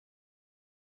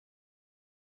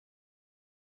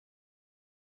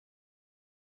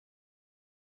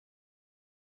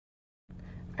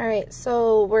Alright,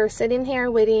 so we're sitting here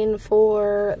waiting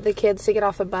for the kids to get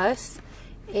off the bus.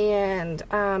 And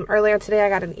earlier today I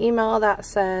got an email that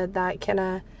said that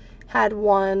Kenna had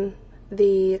won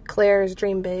the Claire's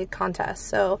Dream Big contest.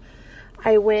 So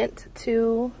I went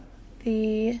to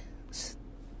the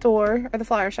store, or the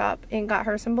flower shop, and got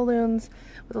her some balloons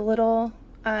with a little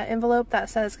envelope that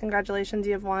says, "Congratulations,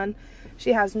 you have won."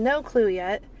 She has no clue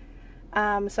yet.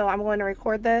 So I'm going to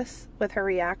record this with her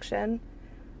reaction.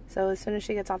 So as soon as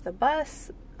she gets off the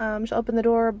bus, she'll open the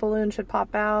door, a balloon should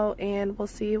pop out, and we'll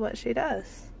see what she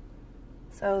does.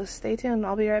 So stay tuned,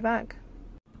 I'll be right back.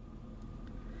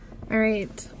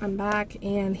 Alright, I'm back,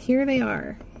 and here they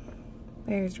are.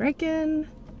 There's Riken,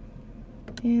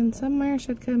 and somewhere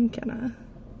should come Kenna.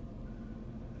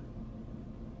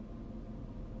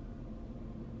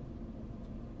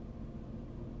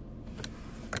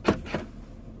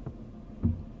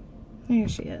 There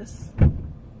she is.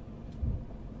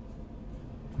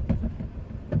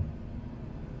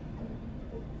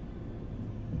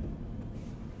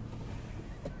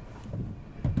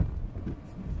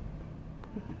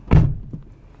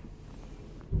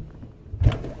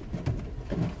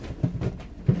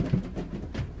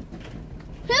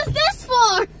 Who's this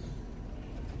for?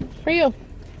 For you.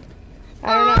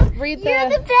 I don't know. Read You're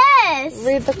the best.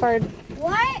 Read the card.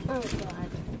 What? Oh God.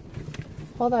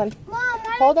 Hold on. Mom,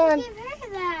 why Hold did on. you give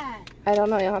her that? I don't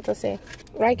know. You'll have to see.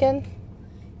 Riken.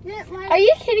 Are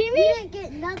you kidding me? You didn't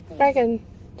get nothing. Riken.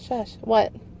 Shush.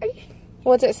 What?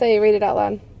 What's it say? Read it out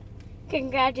loud.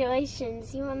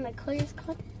 Congratulations. You won the Claire's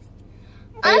contest.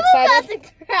 Are you I'm excited? about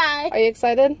to cry. Are you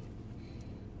excited?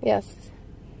 Yes.